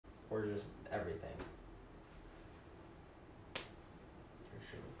everything.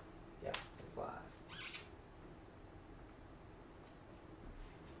 Yeah, it's live.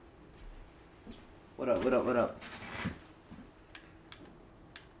 What up, what up, what up?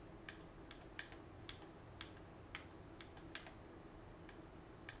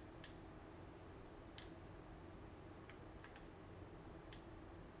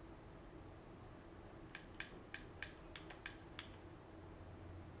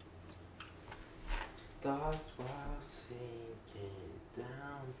 Thoughts while sinking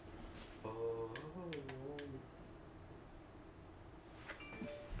down. Oh.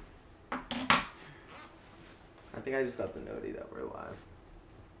 I think I just got the noti that we're live.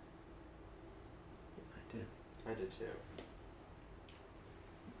 Yeah, I did. I did too.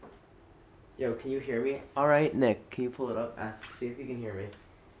 Yo, can you hear me? Alright, Nick, can you pull it up? See if you can hear me.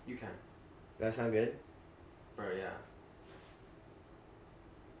 You can. Does that sound good? Bro, yeah.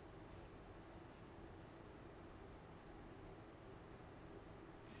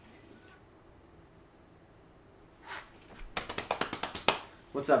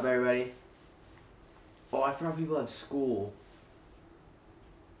 What's up, everybody? Oh, I forgot people have school.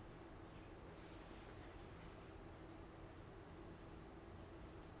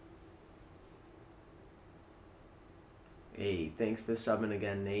 Hey, thanks for subbing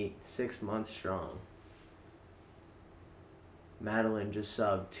again, Nate. 6 months strong. Madeline just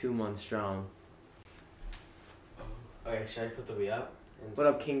subbed 2 months strong. Okay, should I put the Wii up? What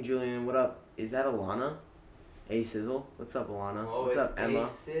up, King Julian? What up? Is that Alana? A Sizzle? What's up, Alana? Oh, what's up, Emma? A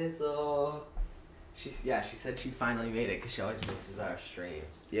Sizzle. She said she finally made it because she always misses our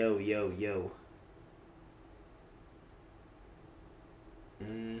streams. Yo, yo, yo.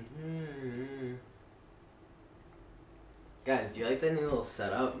 Guys, do you like that new little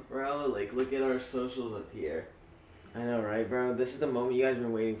setup, bro? Like, look at our socials up here. I know, right, bro? This is the moment you guys have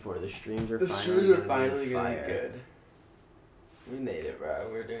been waiting for. The streams are finally gonna be good. We made it, bro.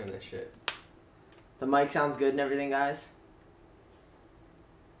 We're doing this shit. The mic sounds good and everything, guys?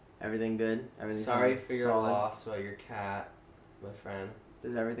 Everything good? Everything Sorry for your solid? loss about your cat, my friend.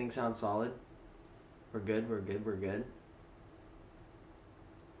 Does everything sound solid? We're good, we're good, we're good.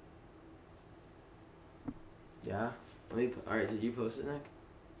 Yeah? Alright, did you post it, Nick?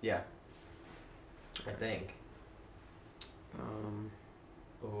 Yeah. I think.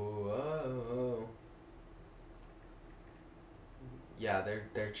 Oh. Yeah,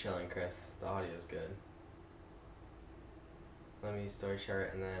 they're chilling, Chris. The audio's good. Let me story share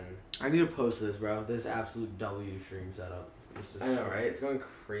it and then... I need to post this, bro. This absolute W stream setup. I know, right? It's going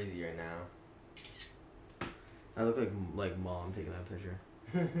crazy right now. I look like mom taking that picture.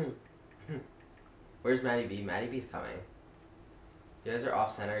 Where's Maddie B? Maddie B's coming. You guys are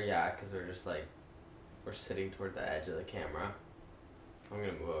off center? Yeah, because we're just like... We're sitting toward the edge of the camera. I'm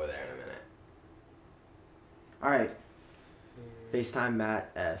going to move over there in a minute. Alright. FaceTime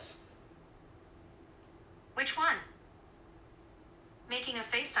Matt S. Which one? Making a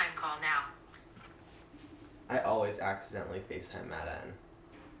FaceTime call now. I always accidentally FaceTime Matt N.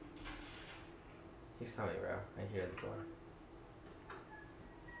 He's coming, bro. I hear the door.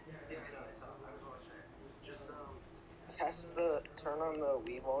 Yeah, I know. I was watching it. Just turn on the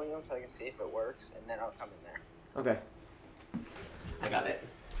Wii volume so I can see if it works, and then I'll come in there. Okay. I got it.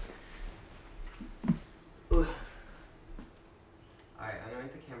 Ooh. Alright, I'm gonna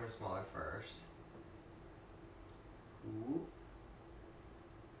make the camera smaller first. Ooh.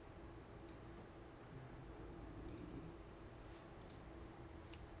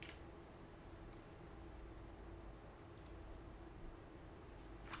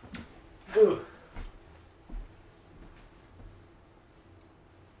 Ooh.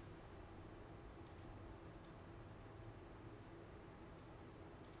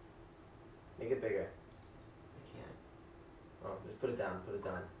 Make it bigger. I can't. Oh, just put it down, put it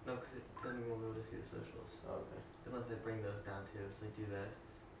down. No, because then we won't be able to see the socials. Oh, okay. Unless I bring those down too. So I do this,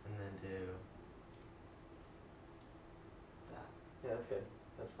 and then do that. Yeah, that's good.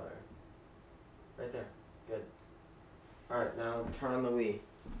 That's fire. Right there. Good. Alright, now turn on the Wii.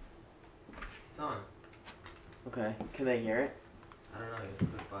 It's on. Okay. Can they hear it? I don't know, you have to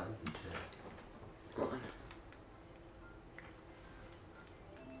click buttons and shit. Come on.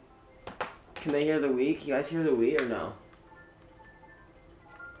 Can they hear the Wii? Can you guys hear the Wii or no?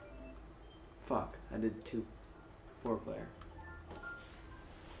 Fuck. I did 4-player.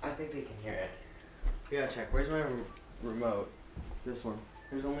 I think they can hear it. We gotta check. Where's my remote? This one.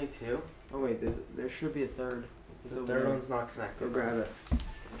 There's only 2? Oh wait, there should be a third. The third one's not connected. Go grab it.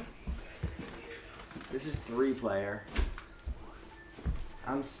 This is 3-player.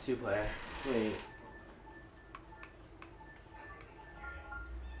 I'm 2-player. Wait.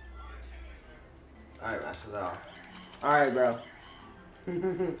 Alright, mash it off. Alright, bro.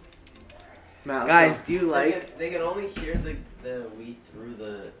 Matt, Guys, go. do you like... They can only hear the Wii through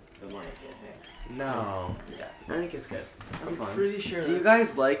the mic, I think. No. Yeah. I think it's good. That's I'm fine. pretty sure. Do you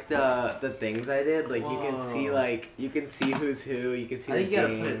guys like the things I did? Like you can see Whoa. you can see who's who. You can see I think the you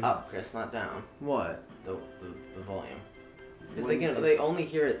gotta game. put it up, Chris, not down. What? The volume. Because Wouldn't they only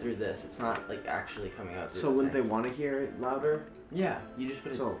hear it through this. It's not like actually coming out. Through So the wouldn't they thing. want to hear it louder? Yeah, you just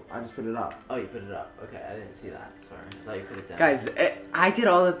put it. So I just put it up. Oh, you put it up. Okay, I didn't see that. Sorry, I thought you put it down. Guys, I did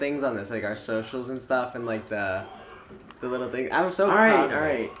all the things on this, like our socials and stuff, and like the little things. I'm so proud. Alright, of it.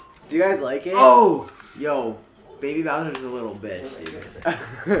 alright. Do you guys like it? Oh! Yo, Baby Bowser's a little bitch,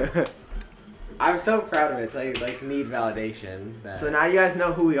 dude. I'm so proud of it. So I like need validation. That... So now you guys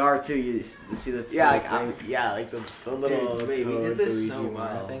know who we are too. You see the yeah, like, like the little. Dude, wait, we Toad did this Luigi so model.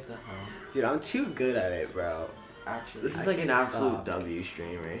 well. Thing. What the hell? Dude, I'm too good at it, bro. Actually, This is I like an can't absolute stop. W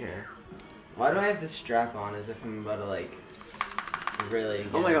stream right here. why do I have this strap on as if I'm about to like really?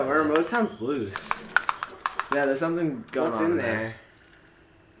 Oh my god, my remote sounds loose. Yeah, there's something going What's on in there?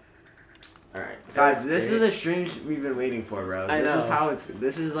 All right, Guys, this is the stream we've been waiting for, bro. I This is know. how it's.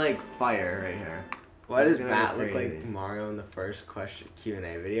 This is like fire right here. Why This does is gonna Matt be look like crazy. Mario in the first question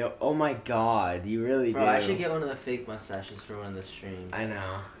Q&A video? Oh my god, you really Bro, do. I should get one of the fake mustaches for one of the streams. I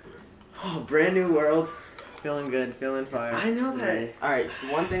know. Oh, brand new world. Feeling good, feeling fire. I know that. All right,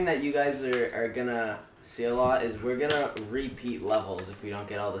 one thing that you guys are gonna see a lot is we're gonna repeat levels if we don't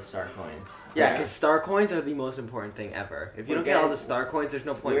get all the star coins. Yeah, because star coins are the most important thing ever. If you don't get all the star coins, there's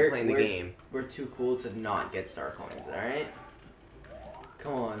no point in playing the game. We're too cool to not get star coins. All right.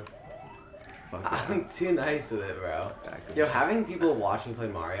 Come on. Fuck yeah. I'm too nice with it, bro. Yo, having people watch me play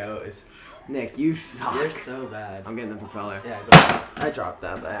Mario is... Nick, you suck. You're so bad. I'm getting the propeller. Yeah, go. I dropped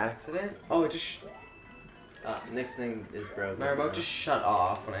that by accident. Oh, it just... Next thing is broken. My remote just shut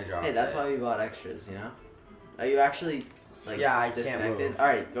off when I dropped it. Hey, that's why we bought extras, you know? Are you actually, like, Yeah, I can't disconnected? move.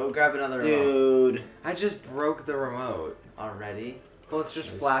 Alright, go grab another remote. Dude. I just broke the remote. Already? Well, it's just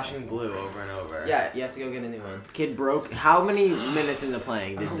flashing blue over and over. Yeah, you have to go get a new one. Kid broke. How many minutes into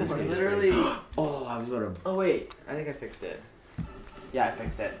playing did this game Literally. Oh, I was about to. Oh, wait. I think I fixed it. Yeah, I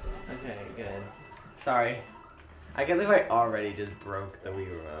fixed it. Okay, good. Sorry. I can't believe I already just broke the Wii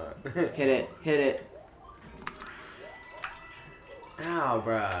remote. Hit it. Hit it. Ow,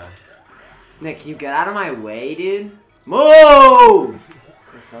 bruh. Nick, can you get out of my way, dude? Move!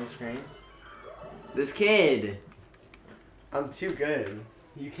 First on screen. This kid. I'm too good.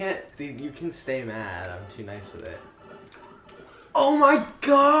 You can stay mad. I'm too nice with it. Oh my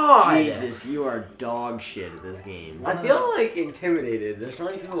god! Jesus, you are dog shit at this game. I feel like intimidated. There's so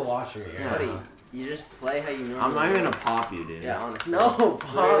many people watching me. Yeah. Buddy, you just play how you normally I'm not even do. gonna pop you, dude. Yeah, honestly. No, It's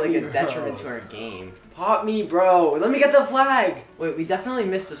pop literally me, like a detriment bro. to our game. Pop me, bro. Let me get the flag. Wait, we definitely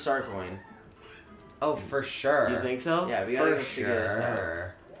missed a star coin. Oh, for sure. Do you think so? Yeah, we gotta For go figure this out.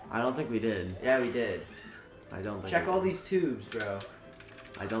 sure. I don't think we did. Yeah, we did. I don't think Check we all did. these tubes, bro.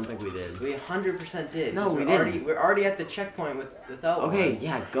 I don't think we did. We 100% did. No, 'cause we didn't. We're already at the checkpoint without Okay, one.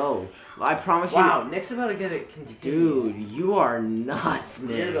 yeah, go. I promise Wow, Nick's about to get it you. continued. Dude, you are nuts, You're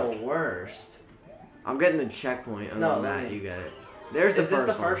Nick. the worst. I'm getting the checkpoint. No, No, Matt, let me- you get it. There's the Is this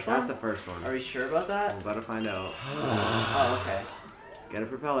first the one. first That's one? the first one. Are we sure about that? I'm about to find out. Oh, okay. Get a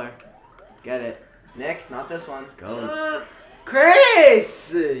propeller. Get it. Nick, not this one. Go.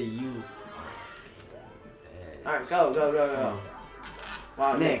 Chris, you. Alright, go, go, go, go.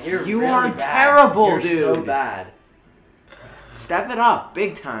 Wow, Nick, you're you really are bad. terrible, You're so dude. bad. Step it up,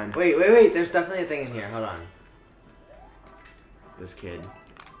 big time. Wait. There's definitely a thing in here. Hold on. This kid.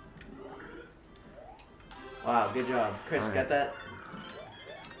 Wow, good job. Chris, Alright. got that?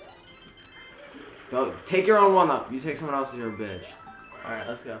 Go. Take your own one up. You take someone else's, you're a bitch. Alright,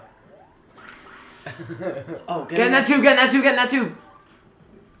 let's go. Oh, Get in that tube. Get in that tube. Get in that tube.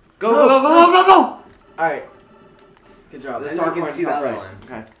 Go, No, go, go, go, go, go, go. Alright. Good job. I The know star I can coin see top that right. one.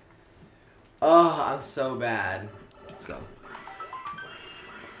 Okay, Oh, I'm so bad. let's go.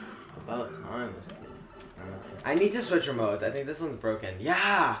 About time. This kid. I need to switch remotes. I think this one's broken.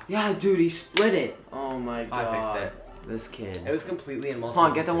 Yeah. Yeah, dude, he split it. Oh my I god. fixed it. This kid. It was completely in multiple.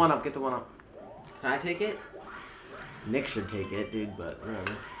 Hold on, get the pieces. one up. Get the one up. Can I take it? Nick should take it, dude, but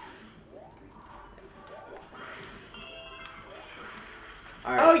whatever.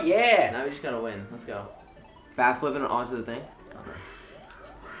 Alright. Oh yeah. Now we just gotta win. Let's go. Backflipping onto the thing.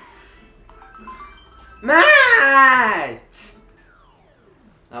 Matt!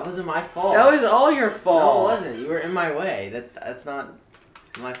 That wasn't my fault. That was all your No, fault. it wasn't. You were in my way. That's not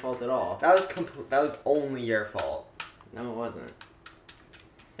my fault at all. That was only your fault. No, it wasn't.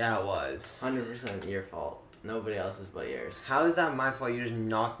 Yeah, it was. 100% your fault. Nobody else's but yours. How is that my fault? You just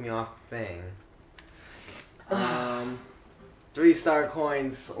knocked me off the thing. 3-star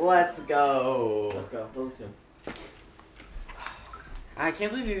coins. Let's go. Let's go. Level 2. I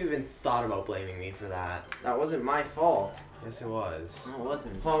can't believe you even thought about blaming me for that. That wasn't my fault. Yes, it was. No, it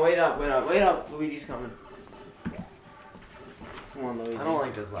wasn't. Hold on, wait up. Luigi's coming. Come on, Luigi. I don't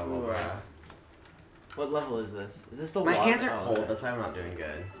like this level, Ooh, bro. What level is this? Is this the My water? hands are Oh, cold. okay. That's why I'm not doing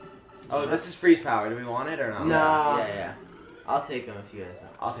good. Oh, this is freeze power. Do we want it or not? No. Yeah. I'll take them if you guys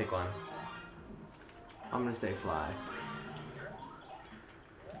don't. I'll take one. I'm gonna stay fly.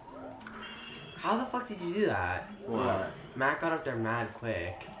 How the fuck did you do that? What? Matt got up there mad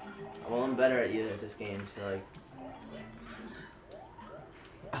quick. Well, I'm better at you at this game, so like.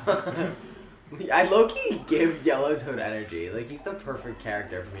 I low-key give Yellow Toad energy. Like, he's the perfect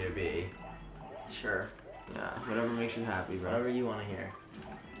character for me to be. Sure. Yeah, whatever makes you happy, bro. Whatever you want to hear.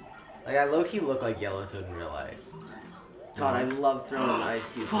 Like, I low-key look like Yellow Toad in real life. God, I love throwing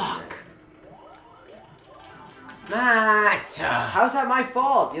ice cubes. Fuck. Matt! How's that my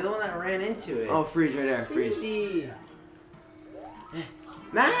fault? You're the one that ran into it. Oh, freeze right there. Freeze. Easy.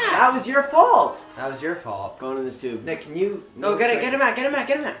 Matt! That was your fault. That was your fault. Going in this tube. Nick, can you? Go get it, get him out, get him out,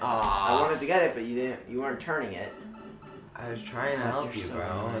 get him out! I Aww. wanted to get it, but you didn't. You weren't turning it. I was trying to God, help you're you, so bro.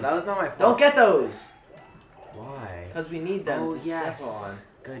 annoying. That was not my fault. Don't get those, Why? cause we need them Oh, to yes. step on.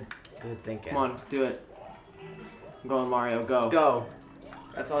 Good thinking. Come on, do it. I'm going, Mario. Go. Go.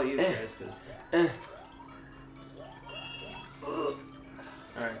 That's all you, Chris. Cause. Eh.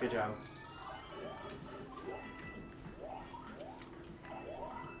 All right, good job.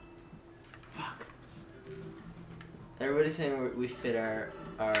 Fuck. Everybody's saying we fit our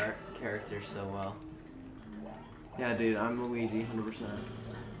characters so well. Yeah, dude, I'm Luigi, 100%.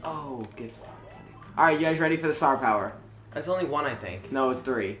 Oh, good. Alright, you guys ready for the star power? That's only one, I think. No, it's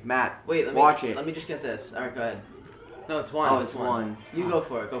 3. Matt, Wait, watch it. Let me just get this. All right, go ahead. No, it's one. Oh, it's 1. You go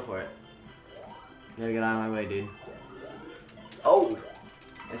for it. Go for it. You gotta get out of my way, dude. Oh!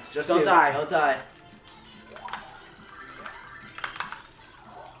 It's just Don't you. die. Don't die.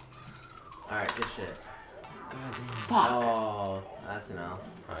 All right, good shit. Fuck! Oh, that's an L.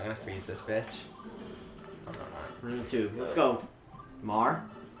 I'm gonna freeze this bitch. Oh, no, not. We're in the tube. Let's go. Mar?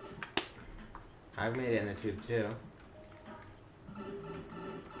 I've made it in the tube, too.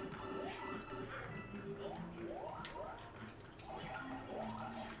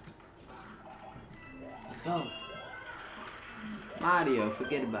 Let's go. Mario,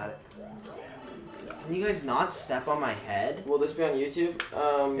 forget about it. Can you guys not step on my head? Will this be on YouTube?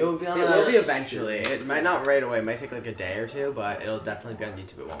 It will be on. It will be eventually. It might not right away. It might take like a day or two, but it'll definitely be on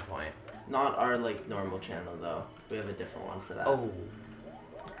YouTube at one point. Not our like normal channel though. We have a different one for that. Oh.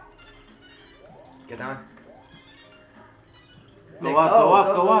 Get down. Go Nick, up, go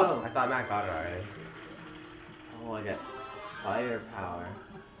up, go up. I thought Matt got it already. Oh, I got firepower.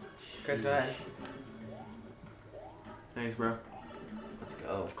 Chris, go ahead. Thanks, bro. Let's go.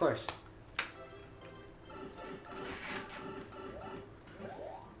 Of course.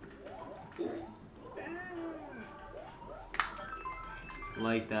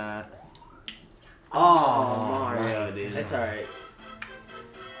 Like that. Oh, Mario, dude. It's alright.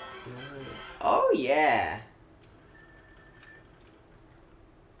 Oh yeah.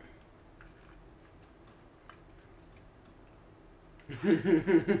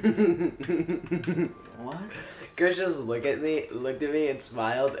 What? Chris just looked at me and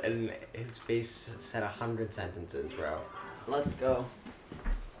smiled, and his face said 100 sentences, bro. Let's go.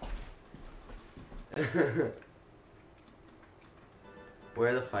 Where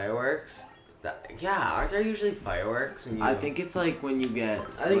are the fireworks? Yeah, aren't there usually fireworks when you? I think it's like when you get.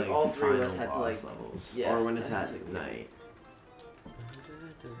 I think like, all three of us final had to, boss like- levels, yeah, or when it's I at think so. night.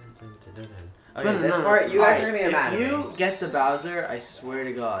 Okay, No, no, this no. part you guys Alright, are gonna get mad if at me. you get the Bowser, I swear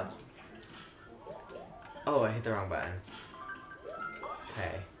to God. Oh, I hit the wrong button.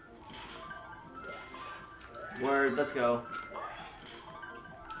 Okay. Word, let's go.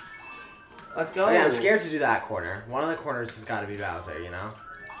 Let's go. Okay, I'm scared to do that corner. One of the corners has got to be Bowser, you know?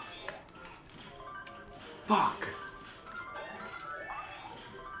 Fuck.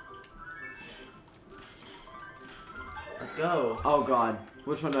 Let's go. Oh god.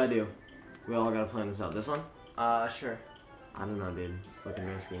 Which one do I do? We all gotta plan this out. This one? Sure. I don't know, dude. It's looking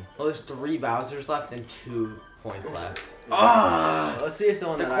risky. Well, there's 3 Bowsers left and 2 points left. Let's see if the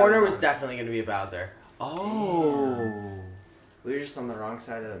one The that corner I was on. definitely going to be a Bowser. Oh. We were just on the wrong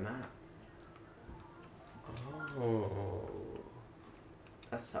side of the map. Oh.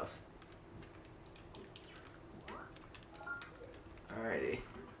 That's tough. Alrighty.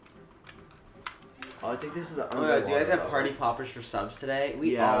 Oh, I think this is the. Oh my god, do you guys have underwater party level. poppers for subs today?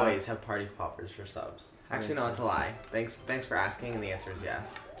 We Yeah. always have party poppers for subs. Actually, no, it's a lie. Thanks for asking, and the answer is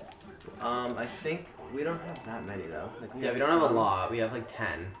yes. I think we don't have that many though. Like, Yeah, we don't have a lot. We have like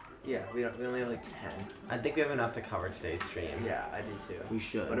 10. Yeah, we only have like 10. I think we have enough to cover today's stream. Yeah, I do too. We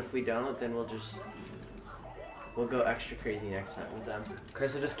should. But if we don't, then we'll go extra crazy next time with them.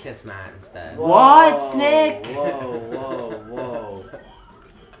 Chris will just kiss Matt instead. What, Nick? Whoa.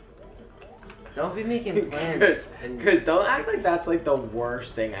 Don't be making plans. Chris, don't act like that's like the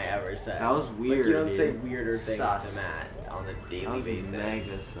worst thing I ever said. That was weird. Like, you don't dude. say weirder things Sus. to Matt on the daily That was basis.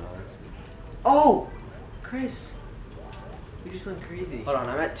 mega sus. Oh, Chris, you just went crazy. Hold on,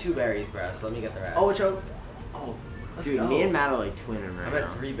 I'm at 2 berries, bro. So let me get the rest. Oh, which one? Oh, let's Dude, go. me and Matt are like twinning right I'm now.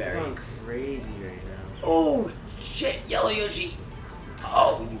 at 3 We're berries. going crazy right now. Oh shit, Yellow Yoshi.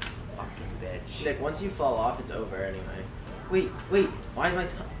 Oh, you fucking bitch. Nick, once you fall off, it's over anyway. Wait. Why is my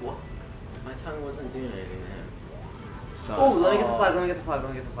tongue? What? My tongue wasn't doing anything to him. Sus. Oh, let me get the flag. Let me get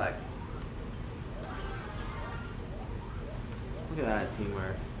the flag. Look at that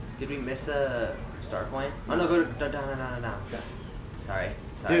teamwork. Did we miss a star coin? Oh no, go down. Sorry.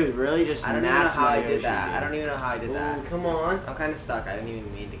 Dude, really just I don't even know napped how my I did Yoshi, that. dude. I don't even know how I did that. Ooh, come on. I'm kind of stuck. I didn't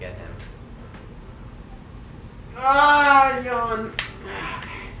even mean to get him. Yawn.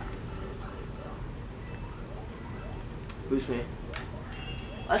 Boost me.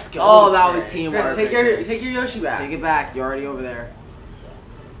 Let's go. Oh, that was Chris. teamwork. Chris, take your Yoshi back. Take it back. You're already over there.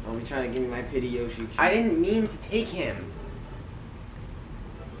 Don't be trying to give me my pity Yoshi. I didn't mean to take him.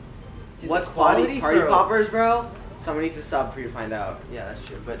 Dude, What's the quality party for- poppers, bro? Someone needs to sub for you to find out. Yeah, that's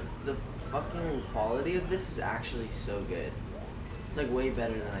true. But the fucking quality of this is actually so good. It's like way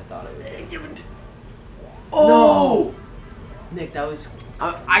better than I thought it would be. Oh! Nick, that was.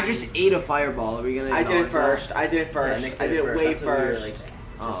 I just ate a fireball. Are we gonna? I did it acknowledge first. that? I did it first. Yeah, Nick I did it way That's what we were, first. like,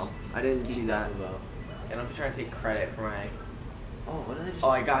 Oh, just I didn't see beating that. up about. And I'm trying to take credit for my. Oh, what did I just? Oh,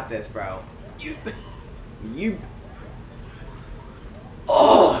 I got this, bro. You.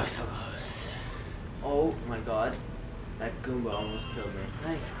 Oh, I'm so close. Oh my god, that Goomba almost killed me.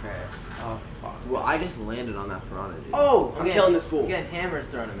 Nice, Chris. Oh fuck. Well, I just landed on that piranha, dude. Oh, I'm killing this fool. I'm getting hammers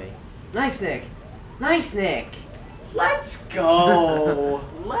thrown at me. Nice, Nick. Nice, Nick. Let's go.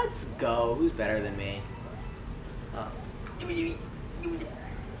 Let's go. Who's better than me?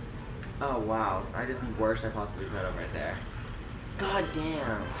 Oh wow, I did the worst I possibly could have right there. God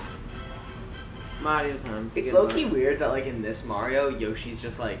damn. Mario time. It's Forget low about key it. weird that like in this Mario, Yoshi's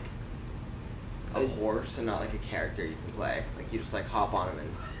just like a horse and not like a character you can play. Like you just like hop on him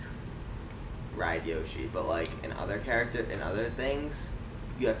and ride Yoshi. But like in other things,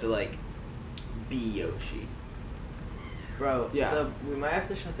 you have to like be Yoshi. Bro, Yeah. we might have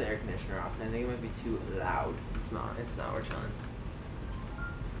to shut the air conditioner off. I think it might be too loud. It's not. We're chilling.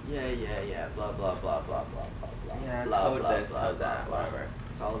 Yeah. Blah blah blah blah blah blah blah. Yeah, blah, toad blah, this, blah, toad blah, that, blah. whatever.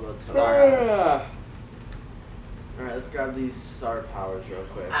 It's all about toad. Star. All right, let's grab these star powers real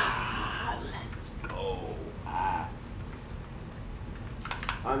quick. Let's go.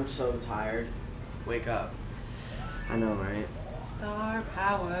 I'm so tired. Wake up. I know, right? Star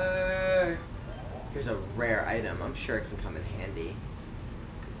power. Here's a rare item. I'm sure it can come in handy.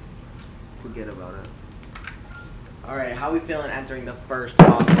 Forget about it. Alright, how we feeling entering the first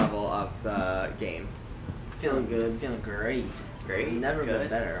boss level of the game? Feeling good. Feeling great. Great? Never been Good.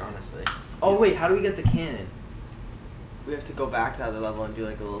 better, honestly. Oh wait, how do we get the cannon? We have to go back to the other level and do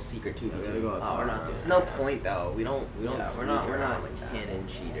like a little secret We gotta go up Oh, we're far. not doing that. No point though. We don't Yeah, we're sneak not around like that. cannon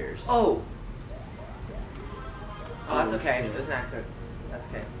cheaters. Oh! Oh, that's Oh, okay. shit. It was an accident. That's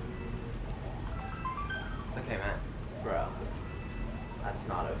okay. It's okay, Matt. Bro, that's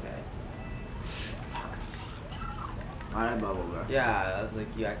not okay. Why'd I bubble, bro? Yeah, I was like,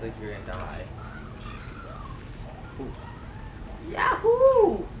 you act like you're gonna die.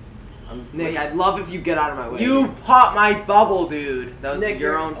 Yahoo! Nick, I'd love if you get out of my way. You popped my bubble, dude. That was Nick,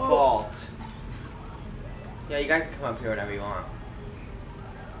 your you're- own oh. fault. Yeah, you guys can come up here whenever you want.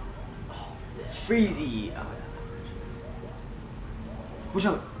 Freezy. Oh, Watch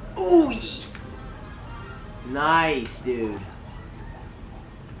out. Ooh. Nice, dude.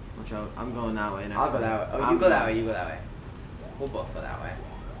 Watch out. I'm going that way next I'll go time. that way. Oh, I'm you go that going- way. You go that way. We'll both go that way.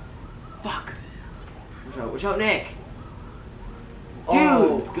 Fuck. Watch out, Nick. Dude,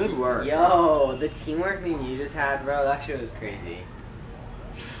 Oh. good work. Yo, the teamwork me and you just had, bro. That shit was crazy.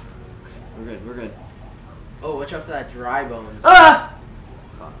 We're good. Oh, watch out for that dry bones. Ah!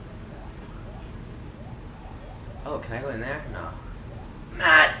 Fuck. Oh, can I go in there? No.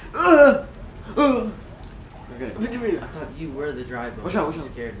 Matt! We're good. I thought you were the dry bones. Watch out, watch You out.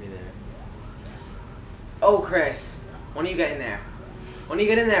 scared me there. Oh, Chris. When do you get in there? When do you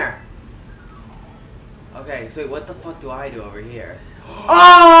get in there? Okay, so wait, what the fuck do I do over here?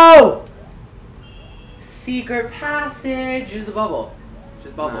 Oh! Secret passage! Use the bubble.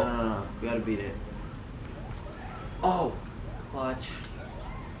 Just bubble. No. We gotta beat it. Oh, clutch.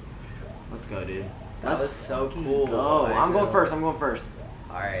 Let's go, dude. That was so cool. Go. I'm going first.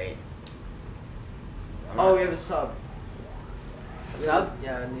 Alright. Oh, we have a sub. Sub?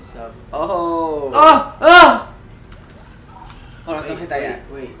 Yeah, a new sub. Oh. Ah! Hold on, don't hit that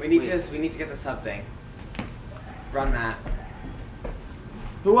yet. Wait. We need to get the sub thing. Run, Matt.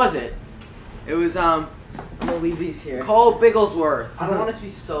 Who was it? It was I'm gonna leave these here. Cole Bigglesworth. I don't want it to be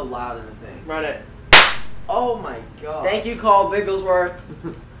so loud in the thing. Run it. Oh my god. Thank you, Cole Bigglesworth.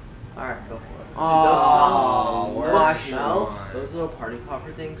 Alright, go for it. Dude, Oh, those wash smells, on. those little party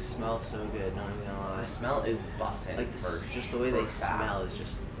popper things smell so good, not even gonna lie. The smell is bussin'. Like, this, for just the way they for that. smell is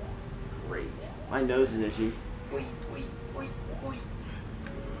just great. My nose is itchy. Wait.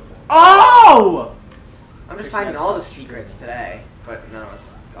 Oh! I'm just Chris, finding that's all so the secrets today, but none of us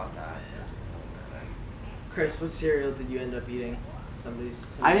got that. Chris, what cereal did you end up eating?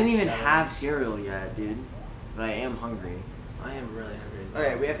 I didn't even shout out. have cereal yet, dude. But I am hungry. I am really hungry as well.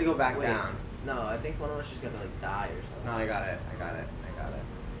 Okay, we have to go back Wait. down. No, I think one of us is gonna like die or something. No, I got it.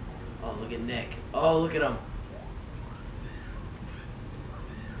 Oh, look at Nick. Oh, look at him.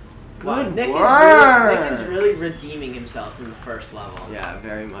 Good Nick work. is really redeeming himself in the first level. Yeah,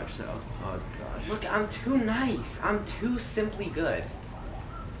 very much so. Oh gosh. Look, I'm too nice. I'm too simply good.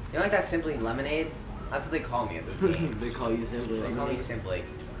 You know, like that Simply Lemonade? That's what they call me at this game. They call you simply. They call me Lemonade? Simply.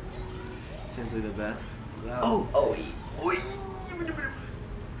 Simply the best. Yo. Oh.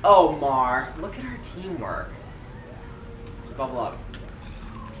 Oh, Mar. Look at our teamwork. Bubble up.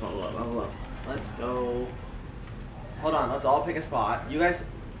 Level up. Let's go. Hold on, let's all pick a spot. You guys,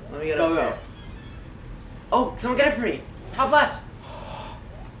 Let me get go, up go. here. Oh, someone get it for me. Top left.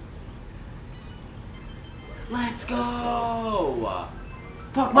 Let's go.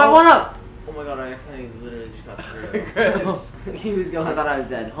 Fuck my one up. Oh my god, I accidentally literally just got through. Chris. He was going. I thought I was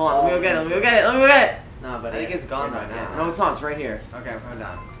dead. Hold on, let me go get it. Nah, but I think it's gone you're by not now. getting No, it. it's not. It's right here. Okay, I'm coming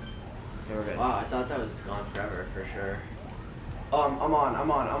down. Okay, we're good. Wow, I thought that was gone forever for sure. I'm on. Oh,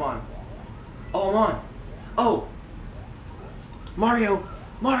 I'm on. Oh. Mario.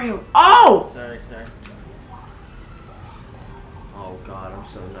 Oh! Sorry. Oh god, I'm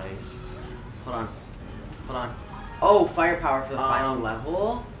so nice. Hold on. Oh, firepower for the final Um,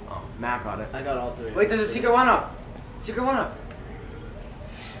 level. Oh. Matt got it. I got all three. Wait, there's a secret one up.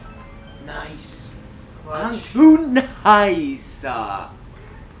 Nice. I'm too nice. Yeah,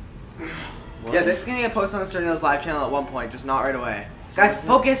 this is gonna get posted on the Sturniolos live channel at one point, just not right away. Guys,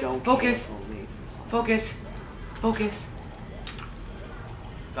 focus. Don't Focus. cancel me. Focus.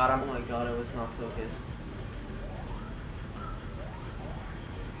 Got Oh him. my god, I was not focused.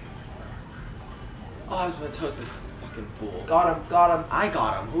 Oh, I was gonna toast this fucking fool. Got him. I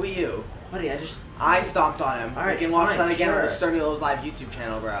got him. Who are you? Buddy, I stomped on him. Alright, We can watch fine, that again on the sure. Sturniolos live YouTube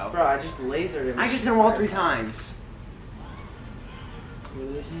channel, bro. Bro, I just lasered him. I just hit him all 3 times. What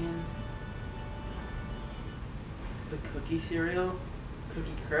are they saying? The cookie cereal?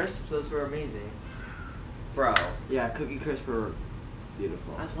 Cookie crisps? Those were amazing. Bro, Yeah, Cookie Crisp are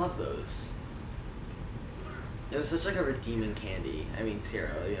beautiful. I love those. It was such like a redeeming candy. I mean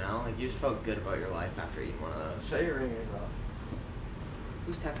cereal, you know? Like you just felt good about your life after eating one of those. Shut your ringers off.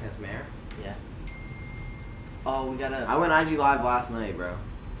 Who's texting us, Mayor? Yeah. Oh, we gotta. I went IG Live last night, bro.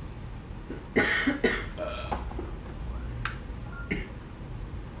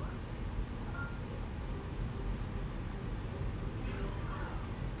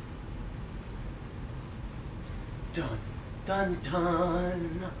 Dun.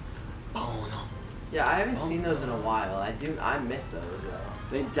 Oh no. Yeah, I haven't seen those in a while. I miss those though.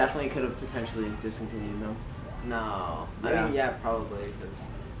 They definitely could have potentially discontinued them. No. Yeah. I mean, yeah, probably, because.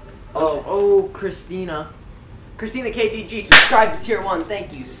 Oh, Christina. Christina KDG, subscribe to tier 1.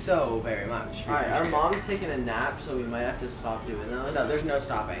 Thank you so very much. Alright, our mom's taking a nap, so we might have to stop doing those. No, there's no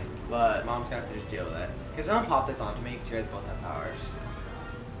stopping. But. Mom's gonna have to just deal with it. Because I'm gonna pop this onto me, because you guys both have powers.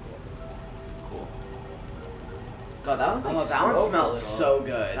 Cool. God, that one. Oh, that one smelled so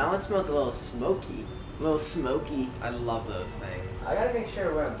good. That one smelled a little smoky. A little smoky. I love those things. I gotta make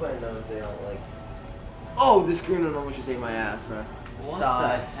sure when I'm putting those, they don't like. Oh, this green one almost just ate my ass, bro. What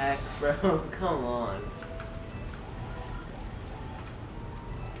Sus. the heck, bro? Come on.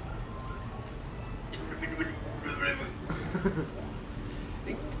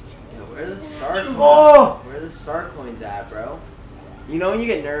 Yo, where are the star coins? Oh! Where are the star coins at, bro? You know when you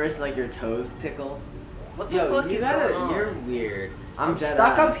get nervous and like your toes tickle? What the Yo, fuck you is gotta. going on? You're weird. I'm dead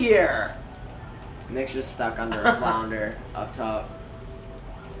stuck on. up here. Nick's just stuck under a flounder up top.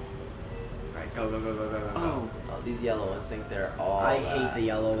 Alright, go. Oh. Oh, these yellow ones think they're all. I hate the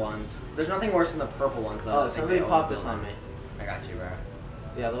yellow ones. There's nothing worse than the purple ones though. Oh, somebody popped this on me. I got you, bro.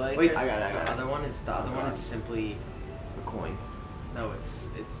 The other way. Wait, Chris? I got it. The other one is simply a coin. no.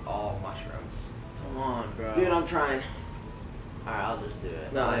 It's all mushrooms. Come on, bro. Dude, I'm trying. Alright, I'll just do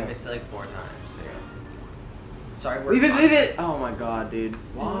it. No, I missed it like 4 times. Sorry, Leave it! Oh my god, dude.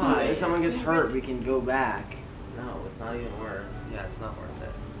 Why? If someone gets hurt, we can go back. No, it's not even worth. Yeah, it's not worth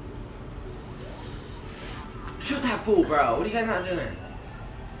it. Shoot that fool, bro. What are you guys not doing?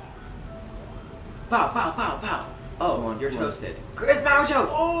 Pow, pow, pow, pow. Oh, Come on, you're come on. toasted. Chris Marucho!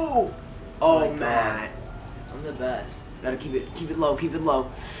 Oh! Oh, my Matt. God. I'm the best. Gotta keep it low, keep it low.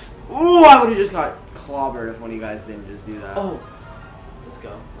 Ooh, I would've just got clobbered if one of you guys didn't just do that. Oh. Let's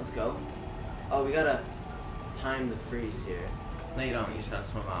go. Oh, we gotta time the freeze here. No, you don't. You just gotta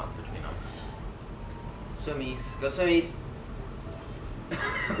swim out between them. Swimmies. Go swimmies.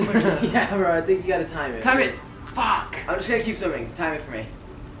 Yeah, bro, I think you gotta time it. Time it! Fuck! I'm just gonna keep swimming. Time it for me.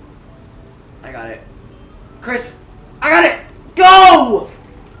 I got it. Chris! I got it! Go!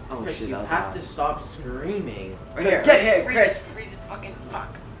 Oh Chris, shit, you that was have loud. to stop screaming. Right here, Get right here, freeze, Chris. Freeze it, fucking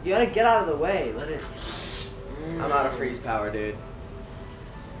fuck. You gotta get out of the way. Let it. I'm out of freeze power, dude.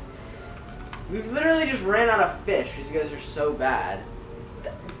 We literally just ran out of fish because you guys are so bad.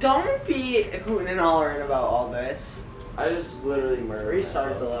 Don't be hooting and hollering about all this. I just literally murdered.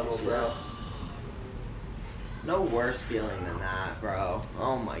 Restart the myself. level, bro. No worse feeling than that, bro.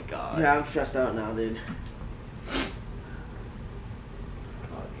 Oh my god. Yeah, I'm stressed out now, dude.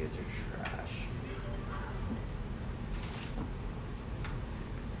 God, you guys are trash.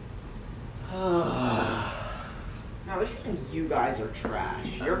 No, I'm just saying you guys are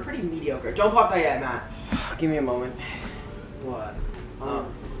trash. You're pretty mediocre. Don't pop that yet, Matt. Give me a moment. What?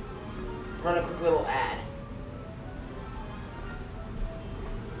 Run a quick little ad.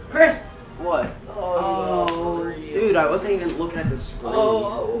 Chris! What? Oh, Dude, I wasn't even looking at the screen.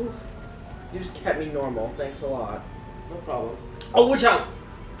 Oh, you just kept me normal. Thanks a lot. No problem. Oh, watch out!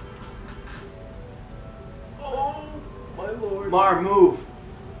 Oh, my lord. Mar, move!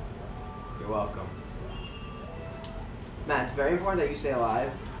 You're welcome. Matt, it's very important that you stay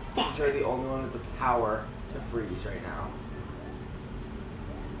alive. Because you're the only one with the power to freeze right now.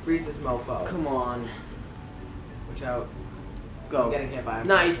 Freeze this mofo. Come on. Watch out. Go. I'm getting hit by a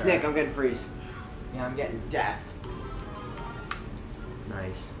Nice, pressure. Nick, I'm getting freeze. Yeah, I'm getting death.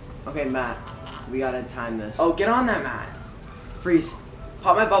 Nice. Okay, Matt, we gotta time this. Oh, get on that, Matt. freeze.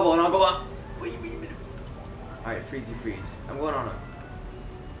 Pop my bubble and I'll go up. Alright, freezy freeze. I'm going on him.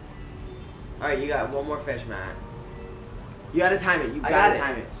 Alright, you got one more fish, Matt. You gotta time it. You I gotta got it.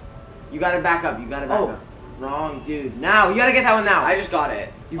 time it. You gotta back up. You gotta back Oh. up. Wrong, dude. Now. You gotta get that one now. I just got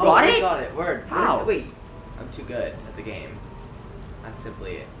it. You got it? Got it. Word. How? Wait. I'm too good at the game. That's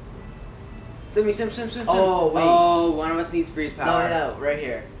simply it. Sim. Oh, wait. Oh, one of us needs freeze power. No, right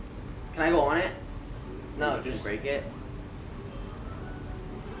here. Can I go on it? No, You can just break it.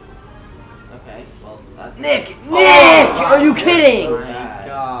 Okay. Well, that's Nick! Oh, Are you that's kidding? so My bad.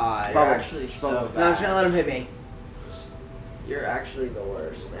 God. You're Bubble. actually so Bubble. bad. No, I'm trying to let him hit me. You're actually the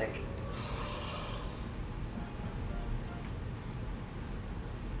worst, Nick.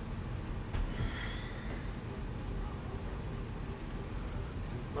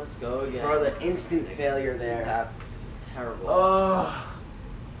 Let's go again. Bro, the instant failure there. That terrible. Oh.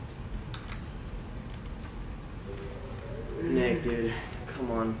 Nick, dude.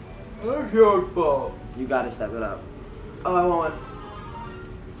 Come on. It's your fault. You gotta step it up. Oh, I want one.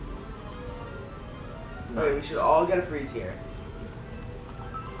 Okay, we should all get a freeze here.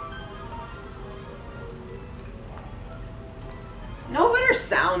 No better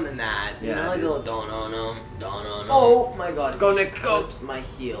sound than that. You Yeah, know, like a dude. little don on them. Oh my god. Go, you Nick, just go. clipped my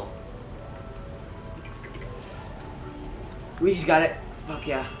heel. We just got it. Fuck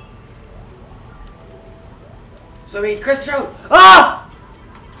yeah. So I mean, Chris Joe. Ah!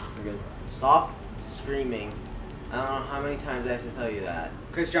 We're good. Stop screaming. I don't know how many times I have to tell you that.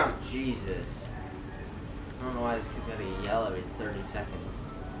 Chris jump. Jesus. I don't know why this kid's gotta yell every 30 seconds.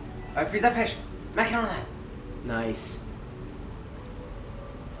 Alright, freeze that fish. Matt, get on that. Nice.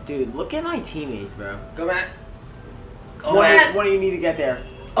 Dude, look at my teammates, bro. Go, Matt. Go, What Matt. do you need to get there?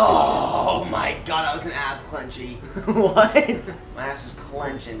 Oh my god, that was an ass clenchy. What? My ass was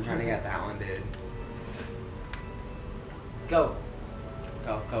clenching trying to get that one, dude. Go.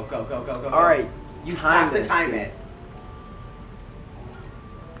 Go. Alright, You time have to this, time dude. it.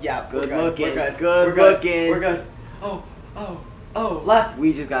 Yeah, Good we're looking, We're good. good we're good. looking. We're good. Oh. Left.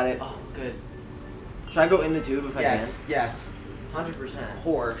 We just got it. Oh, good. Should I go in the tube if I Yes. 100%. Of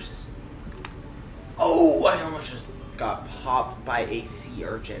course. Oh, I almost just got popped by a sea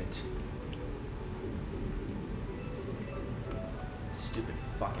urchin. Stupid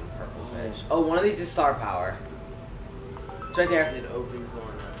fucking purple fish. Oh, one of these is star power. It's right there. It opens the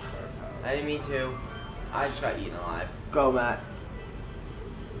one that's star power. I didn't mean to. I just got eaten alive. Go, Matt.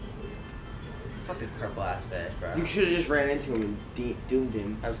 Fuck this purple ass fish, bro. You should have just ran into him and doomed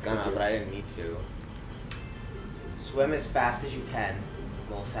him. I was gonna, but I didn't need to. Swim as fast as you can,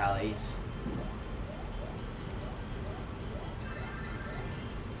 little Sallies.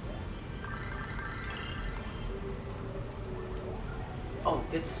 Oh,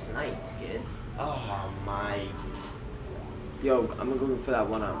 get sniped, kid. Oh my. Yo, I'm gonna go for that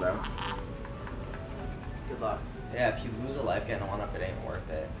one up, bro. Good luck. Yeah, if you lose a life getting a 1-up, it ain't worth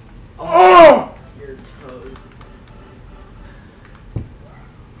it. Oh! Your toes.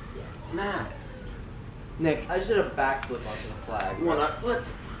 Matt. Nick. I just did a backflip onto the flag. One up. Let's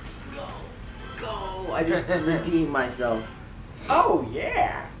go. Let's go. I just redeemed myself. Oh,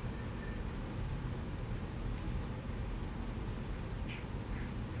 yeah.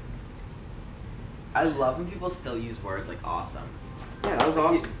 I love when people still use words like awesome. Yeah, that was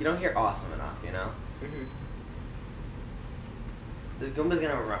awesome. You don't hear awesome enough, you know? Mm-hmm. This Goomba's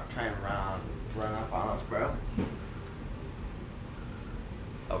gonna try and run up on us, bro.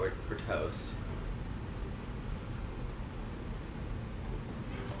 Oh, we're toast.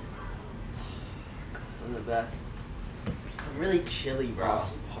 I'm the best. I'm really chilly, bro.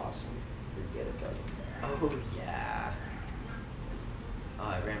 Awesome, possum. Forget about it. Oh, yeah. Oh,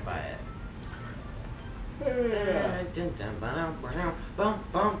 I ran by it. Dude,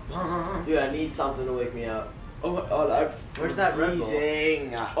 I need something to wake me up. Oh my god, Where's that Red Bull?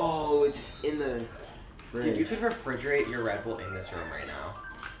 freezing. Oh, it's in the fridge. Dude, you could refrigerate your Red Bull in this room right now.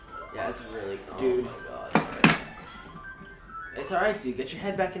 Yeah, it's really... Dude. Oh my god. It's alright, dude. Get your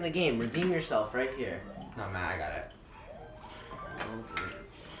head back in the game. Redeem yourself right here. No, Matt, I got it.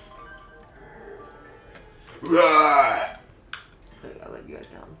 I let you guys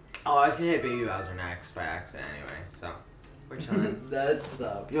down. Oh, I was gonna hit Baby Bowser next by accident anyway, so we're chilling. That's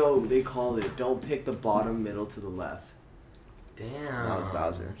Yo, they called it. Don't pick the bottom, middle to the left. Damn. That was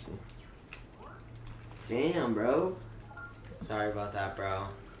Bowser. See? Damn, bro. Sorry about that, bro.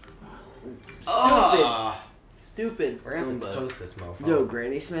 Stupid. Oh, Stupid. we're gonna have to Goomba. toast this mofo. Yo,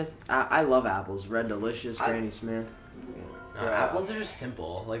 Granny Smith. I love apples. Red Delicious, Granny Smith. No, apples are just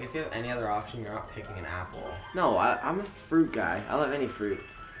simple. Like, if you have any other option, you're not picking an apple. No, I'm a fruit guy. I love any fruit.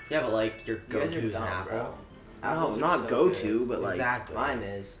 Yeah, but like, your You guys go-to are is an dumb, apple. bro. Apples No, are not so go-to, good. but like Exactly. Mine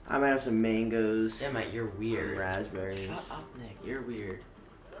is. I might have some mangoes, Yeah, mate, you're some weird. raspberries. Shut up, Nick. You're weird.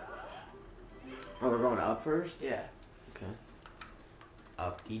 Oh, we're going up first? Yeah. Okay.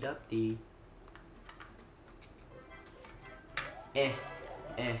 Up-dee-dup-dee. Eh.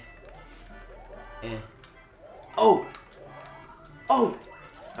 Oh! Oh!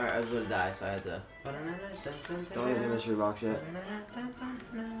 Alright, I was gonna die, so I had to. Don't hit the mystery box yet.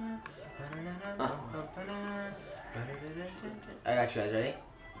 I got you guys ready? Buddy,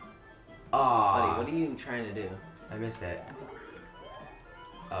 Aw, what are you trying to do? I missed it.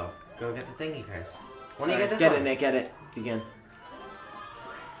 Oh, go get the thingy, Chris. When do you Sorry. get this Get one? it, Nick, get it. If you can.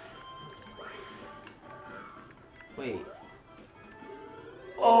 Wait.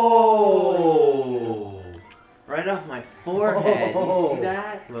 Oh! Right off my forehead. You Oh. see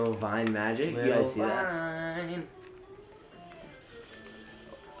that? Little vine magic. You guys see that? Fine.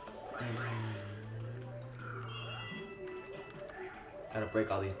 Gotta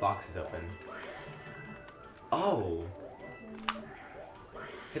break all these boxes open. Oh!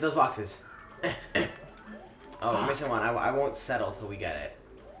 Hit those boxes. Oh, we're missing one. I won't settle till we get it.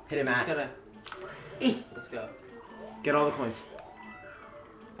 Hit it, Just Matt. gotta Let's go. get all the coins.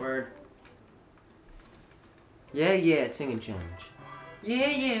 Word. Yeah, yeah, singing challenge. Yeah,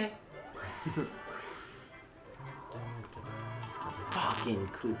 yeah. Fucking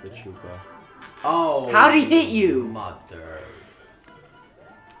Koopa Troopa. Oh. How'd he hit you? Mother.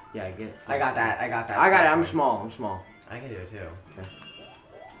 Yeah, I get it. I got that. I got it. I'm small. I can do it too. Okay.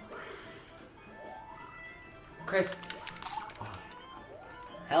 Chris.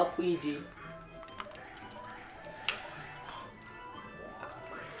 Help Ouija.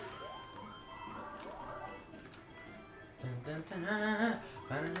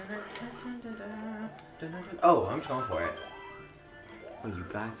 Oh, I'm just going for it. Oh, you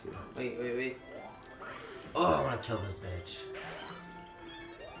got to. Wait. Oh, I want to kill this bitch.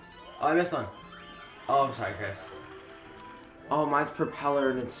 Oh, I missed one. Oh, I'm sorry, Chris. Oh, mine's propeller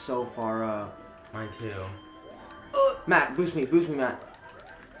and it's so far up. Mine too. Matt, boost me, Matt.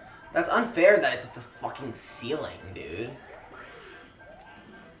 That's unfair that it's at the fucking ceiling, dude.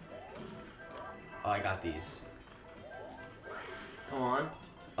 Oh, I got these. Come on.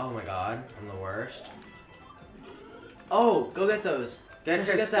 Oh my god, I'm the worst. Oh, go get those. Get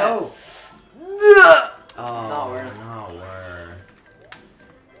Chris, Chris, get go. that. Oh, Not worth. not worth.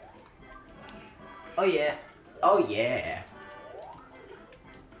 Oh yeah. Oh yeah.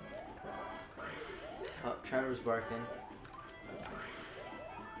 Oh, Trevor's barking.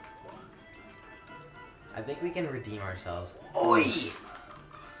 I think we can redeem ourselves. Oi!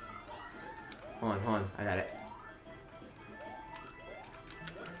 Hold on. I got it.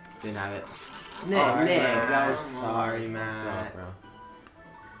 Didn't have it. Nick, Sorry, Nick, Matt. that was Sorry, Matt. Bro.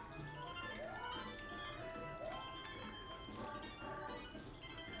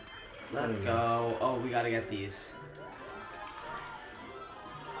 Let's go. Oh, we gotta get these.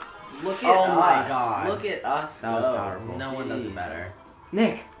 Look at Oh us. my God. Look at us. That was go. powerful. No one does it Jeez. better.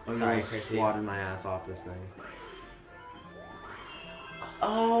 Nick. I'm Sorry, gonna Chrissy. swatted my ass off this thing.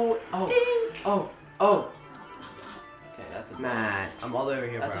 Oh. Dink. Oh. Okay, that's a Matt. I'm all the way over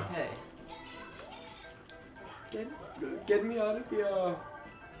here, That's bro. okay. Get me out of here.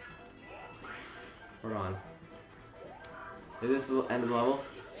 Hold on. Is this the end of the level?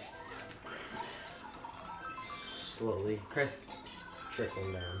 Slowly. Chris,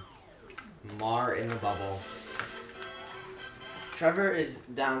 trickling down. Mar in the bubble. Trevor is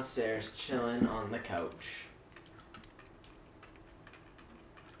downstairs chilling on the couch.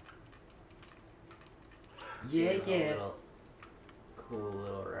 Yeah, Being a yeah. little cool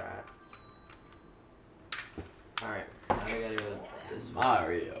little rat. Alright, now we gotta go this way.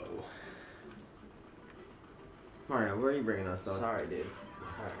 Mario. Mario, where are you bringing us, dog? Sorry, dude.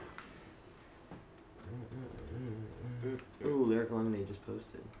 Sorry. Ooh, Lyrical Lemonade just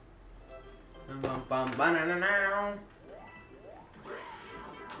posted. Bum, bum, ba-na-na-na.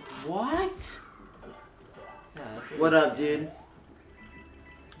 What? Yeah, that's What up, dude?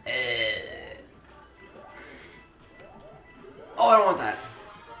 Oh, I don't want that.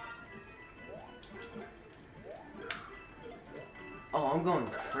 Oh, I'm going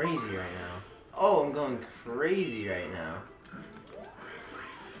crazy right now. Oh, I'm going crazy right now.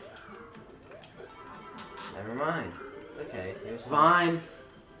 Never mind. It's okay. Here's Vine.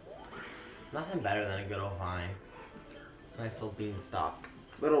 Nothing better than a good old vine. Nice little beanstalk.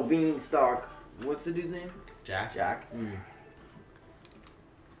 Little beanstalk. What's the dude's name? Jack? Jack.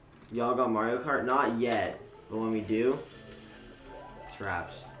 Y'all got Mario Kart? Not yet. But when we do, it's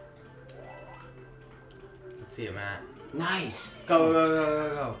raps. Let's see it, Matt. Nice. Go, go, go,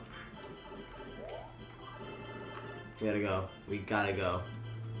 go, go. We gotta go. We gotta go.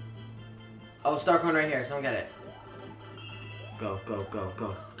 Oh, star coin right here. Someone get it. Go, go, go,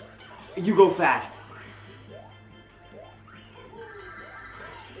 go. You go fast.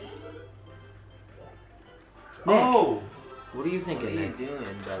 Nick. Oh! What are you What thinking, are you Nick? doing,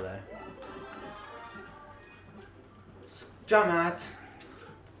 brother? Jump, Matt.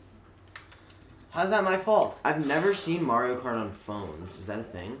 How's that my fault? I've never seen Mario Kart on phones. Is that a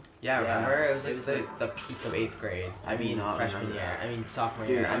thing? Yeah, Yeah. remember? It was like It was the peak of 8th grade. I do mean, not freshman remember year. that. I mean, sophomore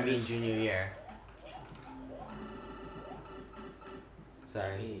Dude, year. I I'm mean, just- junior year.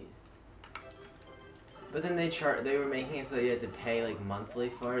 Sorry. Jeez. But then they were making it so that you had to pay like monthly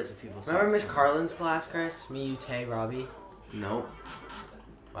for it, so people. Remember Miss stopped. Carlin's class, Chris? Me, you, Tay, Robbie? Nope.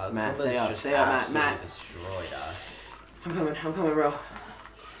 Wow, this Matt, one stay just up, stay up, Matt, absolutely Matt. destroyed us. I'm coming, bro.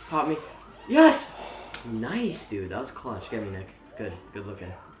 Pop me. Yes! Nice, dude. That was clutch. Get me, Nick. Good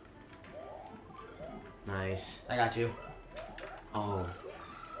looking. Nice. I got you. Oh.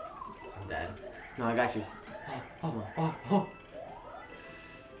 I'm dead. No, I got you. Oh.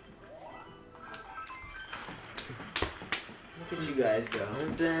 Look at you guys go.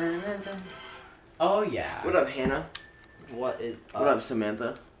 Oh, yeah. What up, Hannah? What is? What up,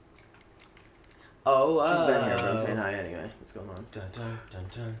 Samantha? Oh, She's been here, but I'm saying hi anyway. What's going on? Dun, dun, dun,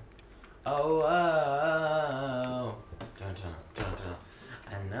 dun. Oh, oh. Dun, dun, dun, dun.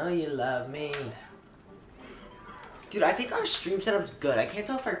 I know you love me. Dude, I think our stream setup's good. I can't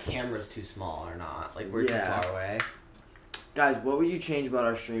tell if our camera's too small or not. Like, we're Yeah. too far away. Guys, what would you change about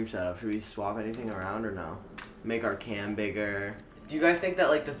our stream setup? Should we swap anything around or no? Make our cam bigger. Do you guys think that,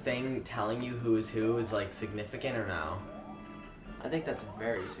 like, the thing telling you who is, like, significant or no? I think that's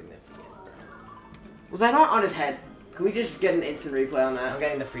very significant. Was that not on his head? Can we just get an instant replay on I'm that?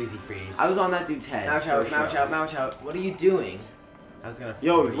 getting the freezy freeze. I was on that dude's head. Mouch for out, sure. mouch out, mouch out. What are you doing? I was gonna.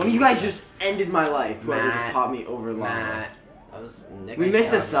 Yo, freeze. one of you guys just ended my life. Whoever just Matt. popped me over lava. Matt, I was Nick. We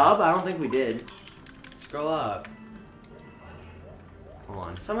missed a sub? I don't think we did. scroll up. Hold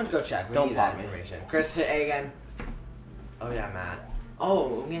on. Someone go check. We Don't need that pop me. information. Chris, hit A again. Oh yeah, Matt.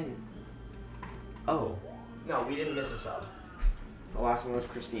 Oh, again. Oh, No, we didn't miss a sub. The last one was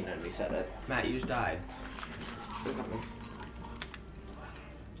Christina and we said it. Matt, you just died. Look at me.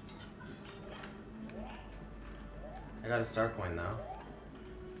 I got a star coin though.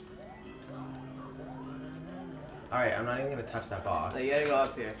 Alright, I'm not even gonna touch that box. No, you gotta go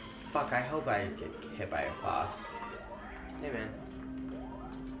up here. Fuck, I hope I get hit by a boss. Hey, man.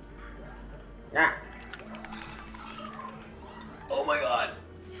 Ah. Oh my god.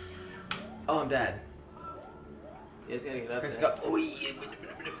 Oh, I'm dead. You guys gotta get up Chris, there. go. Oh,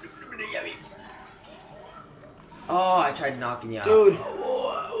 yummy. Oh, I tried knocking you out. Dude.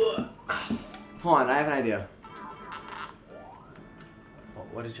 Hold on, I have an idea.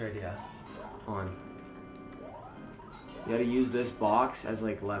 What is your idea? Hold on. You gotta use this box as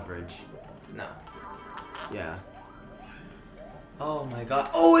like leverage. No. Yeah. Oh my god.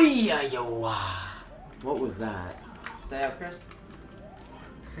 Oh yeah, yo. What was that? Stay up, Chris.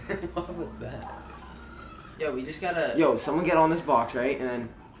 What was that? Yo, we just gotta. Yo, someone get on this box, right? And then.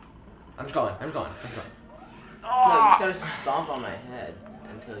 I'm just going. No, you just gotta stomp on my head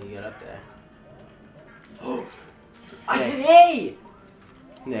until you get up there. Hey!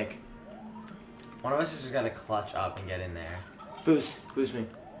 Nick. One of us just gotta clutch up and get in there. Boost me.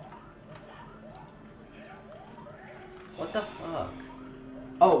 What the fuck?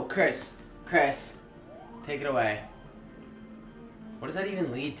 Oh, Chris. Take it away. What does that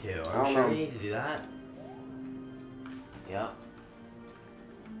even lead to? I Are don't we sure know. we need to do that? Yep.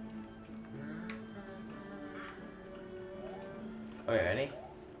 Okay, ready?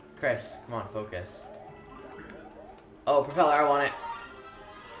 Chris, come on, focus. Oh, propeller, I want it.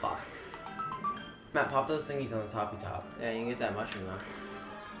 Fuck. Matt, pop those thingies on the toppy top. Yeah, you can get that mushroom though.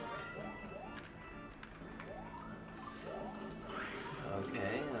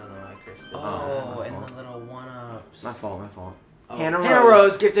 Okay, I don't know why Chris did Oh, my and fault. the little one-ups. My fault. Oh. Hannah Hannah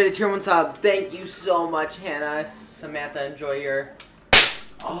Rose gifted a tier 1 sub. Thank you so much, Hannah. Samantha, enjoy your...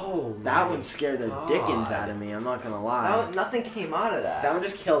 Oh, That my one scared the God. dickens out of me, I'm not gonna lie. Nothing came out of that. That one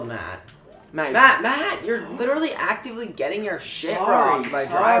just killed Matt. Matt, You're literally actively getting your shit Sorry, rocked by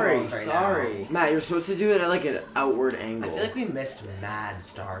sorry, Triplets right sorry. Matt, you're supposed to do it at like an outward now. angle. I feel like we missed mad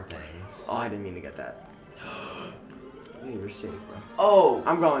star things. Oh, I didn't mean to get that. Hey, you're safe, bro. Oh!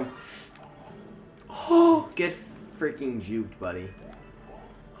 I'm going. Oh, get freaking juked, buddy.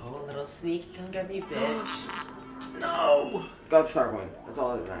 Oh, little sneak, come get me, bitch. No! Got the star coin. That's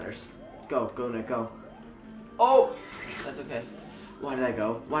all that matters. Go, Nick, go. Oh! That's okay. Why did I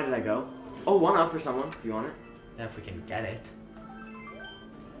go? Oh, one up for someone, if you want it. Yeah, if we can get it.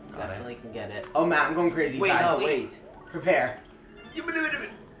 Got Definitely it. can get it. Oh, Matt, I'm going crazy. Wait, guys. no, wait. Prepare. Just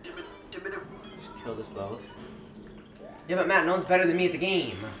killed us both. Yeah, but Matt, no one's better than me at the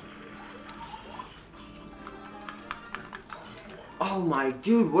game. Oh my,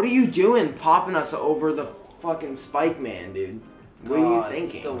 dude, what are you doing? Popping us over the fucking spike man, dude. What are you God,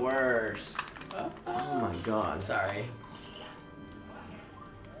 thinking? it's the worst. Oh my god. Sorry.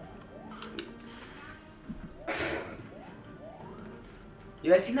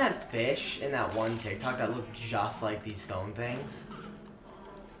 You guys seen that fish in that one TikTok that looked just like these stone things?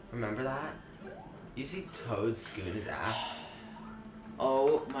 Remember that? You see Toad scoot his ass?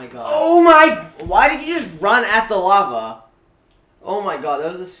 Oh my god. Oh my! Why did you just run at the lava? Oh my god, that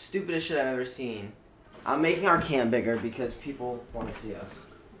was the stupidest shit I've ever seen. I'm making our cam bigger because people want to see us.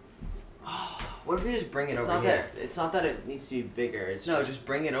 What if we just bring it It's over not here? that. It's not that it needs to be bigger. It's No, just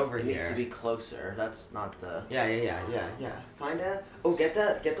bring it over it here. needs to be closer. That's not the. Yeah. Find a. Oh, get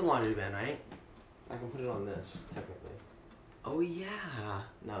the laundry bin, right? I can put it on this, technically. Oh yeah.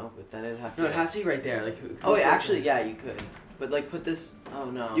 No, but then it'd have to. No, it has to be right there. Like. Oh wait, actually, yeah, you could. But like, put this. Oh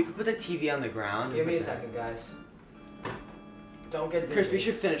no. You could put the TV on the ground. Give and me a put that- second, guys. Don't get Chris, dizzy. we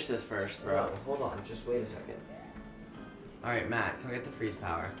should finish this first, bro. Bro, hold on, just wait a second. All right, Matt, come get the freeze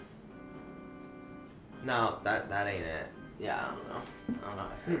power. No, that ain't it. Yeah, I don't know. I don't know. How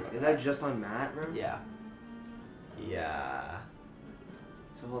I feel about Is that just on Matt, bro? Yeah. Yeah.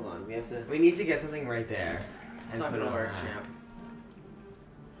 So hold on, we have to. We need to get something right there. It's and not put it gonna on work, that. champ.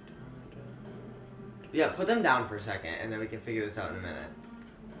 Yeah, put them down for a second, and then we can figure this out in a minute.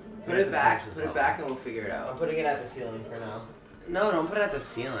 Put We have it to back. finish this Put it level. back, and we'll figure it I'm out. putting it at the ceiling for now. No, don't put it at the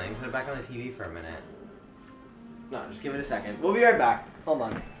ceiling. Put it back on the TV for a minute. No, just give it a second. We'll be right back. Hold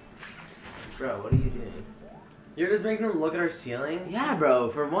on. Bro, what are you doing? You're just making them look at our ceiling? Yeah, bro,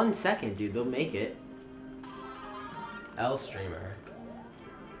 for 1 second, dude, they'll make it. L streamer.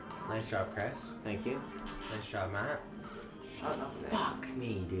 Nice job, Chris. Thank you. Nice job, Matt. Shut up, man. Fuck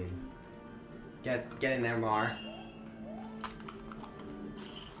me, dude. Get in there, Mar.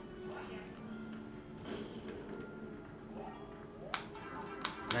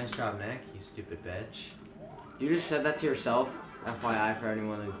 Nice job, Nick. You stupid bitch. You just said that to yourself. FYI for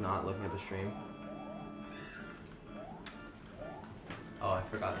anyone who's not looking at the stream. Oh, I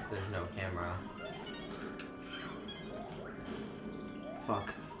forgot that there's no camera.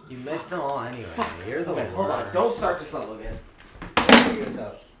 Fuck. You missed them all anyway. You're the Okay, worst. hold on. Don't start this level again. Let's figure this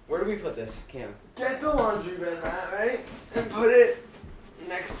out. Where do we put this, Cam? Get the laundry bin, Matt, right? And put it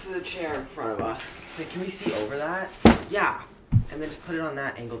next to the chair in front of us. Wait, can we see over that? Yeah. And then just put it on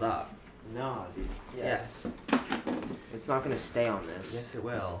that angled up. No, dude. Yes. It's not gonna stay on this. Yes, it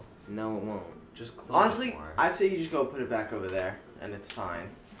will. No, it won't. Just close Honestly, it more. I say you just go put it back over there, and it's fine.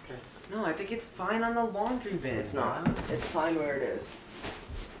 No, I think it's fine on the laundry bin. It's not. bro. It's fine where it is.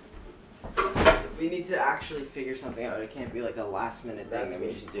 We need to actually figure something out. It can't be like a last minute thing that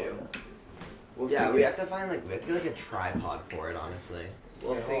we just do. Yeah, we have to find like a tripod for it. Honestly,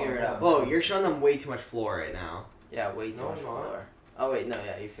 We'll figure it out. Whoa, you're showing them way too much floor right now. Yeah, way too No, much I'm not. floor. Oh wait, no,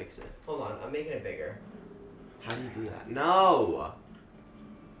 yeah, you fix it. Hold on, I'm making it bigger. How do you do that? No.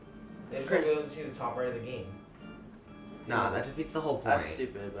 They just Chris. won't be able to see the top right of the game. Nah, that defeats the whole point. That's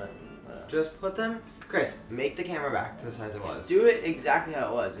stupid, but Just put them. Chris, make the camera back to the size it was. do it exactly how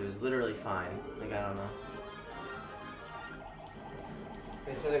it was. It was literally fine. Like I don't know.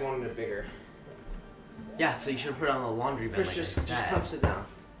 They said they wanted it bigger. Yeah, so you should put it on the laundry bin. Chris, like just I said. come sit down.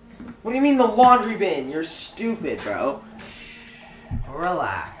 What do you mean the laundry bin? You're stupid, bro.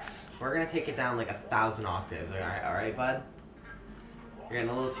 Relax. We're gonna take it down like 1,000 octaves. All right, bud. You're getting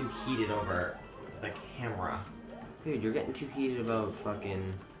a little too heated over the camera. Dude, you're getting too heated about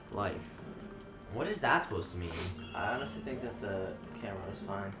fucking life. What is that supposed to mean? I honestly think that the camera was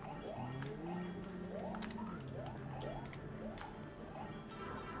fine.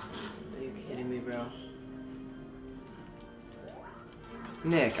 Are you kidding me, bro?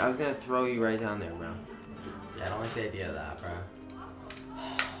 Nick, I was gonna throw you right down there, bro. Yeah, I don't like the idea of that, bro.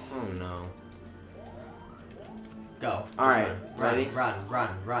 Oh no. Go. Alright, Just ready?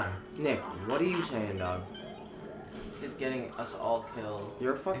 Run. Nick, what are you saying, dog? It's getting us all killed.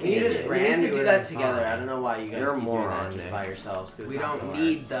 You're a fucking If you idiot. just We ran, need we to do would've that been together. fine. I don't know why you guys You're a keep doing moron, that just Nick. by yourselves. 'Cause We it's not don't gonna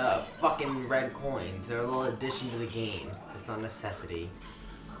need the fucking red coins. They're a little addition to the game. It's not a necessity.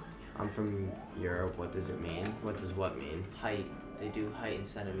 I'm from Europe. What does it mean? What does what mean? Height. They do height in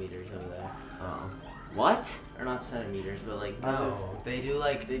centimeters over there. Oh. What? Or not centimeters, but like No, they do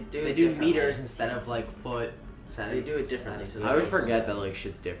like They do they it do differently. meters instead of like foot. They do it differently. So centi- I always forget that like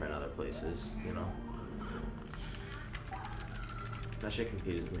shit's different other places. You know. That shit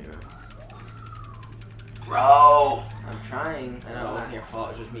confuses me, bro. Bro! I'm trying. I know, it wasn't your fault.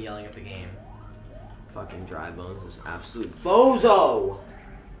 It was just me yelling at the game. Fucking Dry Bones is absolute bozo.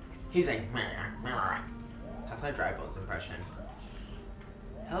 He's like, meh, meh. That's my Dry Bones impression.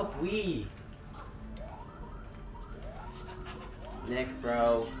 Help we. Nick,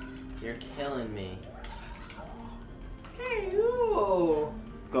 bro, you're killing me. Hey, you.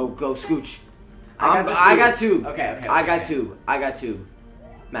 Go, Scooch. I got I got two. Okay. I got two. I got two.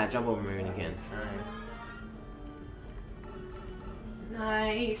 Matt, jump over me when you can.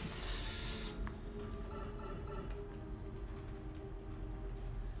 Nice.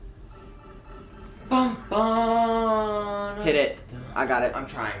 Bum, bum. Hit it. I got it. I'm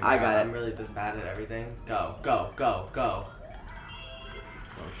trying. I bro. got it. I'm really this bad at everything. Go. Don't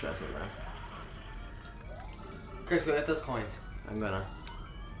stress me, man. Chris, go get those coins. I'm gonna.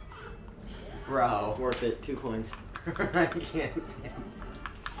 Bro. Worth it. 2 coins. I can't.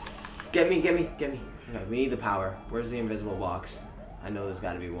 Get me. Okay, we need the power. Where's the invisible box? I know there's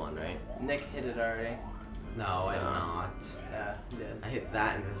gotta be one, right? Nick hit it already. No, I did not. Yeah, he did. I hit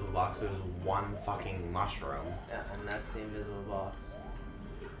that invisible box. It was one fucking mushroom. Yeah, and that's the invisible box.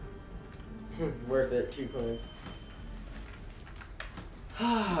 Worth it. 2 coins.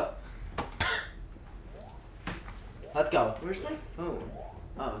 Let's go. Where's my phone?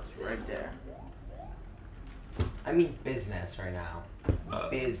 Oh, it's right there. I mean business right now.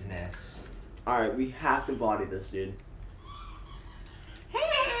 Business. Alright, we have to body this, dude.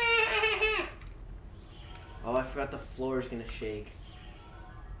 Oh, I forgot the floor is gonna shake.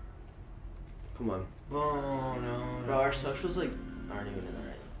 Come on. Oh no. Bro, our socials, like, aren't even in the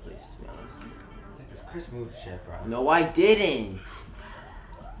right place, to be honest. Because Chris moved shit, bro. No, I didn't!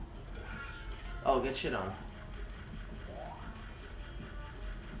 Oh, get shit on.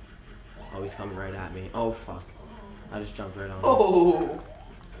 Oh, he's coming right at me. Oh, fuck. I just jumped right on him. Oh.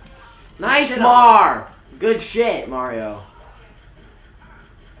 Nice, Shit Mar! Good shit, Mario.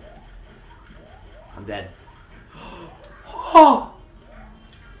 I'm dead. Oh.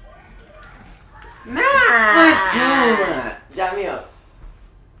 Let's go, Matt! Dab me up.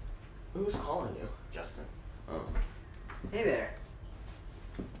 Who's calling you? Justin. Oh. Hey there.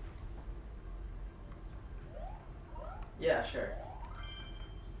 Yeah, sure.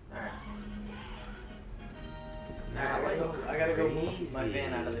 Alright. I gotta go move my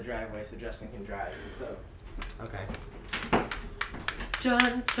van out of the driveway so Justin can drive. So. Okay.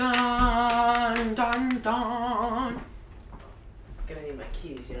 Dun dun dun dun. Gonna need my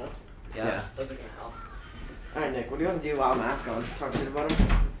keys, you know? Yeah. Those are gonna help. Alright, Nick, what do you want to do while Matt's gone? Talk shit about him?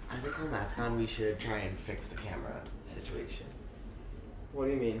 I think when Matt's gone, we should try and fix the camera situation. What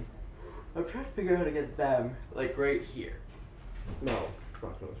do you mean? I'm trying to figure out how to get them, like, right here. No, it's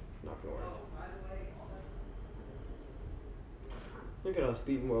not gonna work. Look at us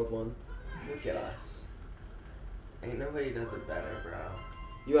beating World 1. Look at us. Ain't nobody does it better, bro.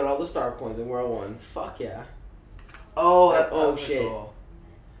 You got all the star coins in World 1. Fuck yeah. Oh, that's- oh, that's shit. cool.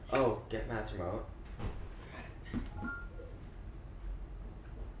 Oh, get Matt's remote.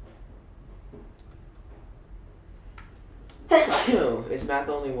 Is Matt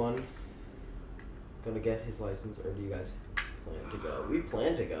the only one gonna get his license, or do you guys plan to go? We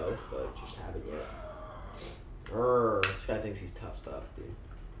plan to go, but just haven't yet. This guy thinks he's tough stuff,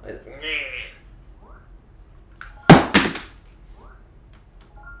 dude.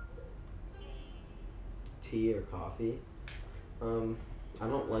 Tea or coffee? I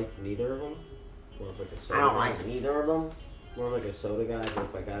don't like neither of them. More of like a soda I don't guy. like neither of them. More of like a soda guy, but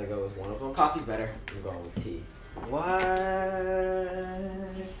if I gotta go with one of them, Coffee's better. I'm going with tea. What?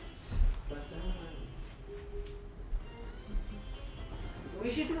 We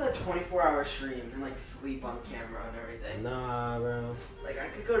should do a 24-hour stream and like sleep on camera and everything. Nah, bro. Like I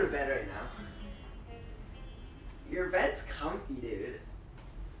could go to bed right now. Your bed's comfy, dude.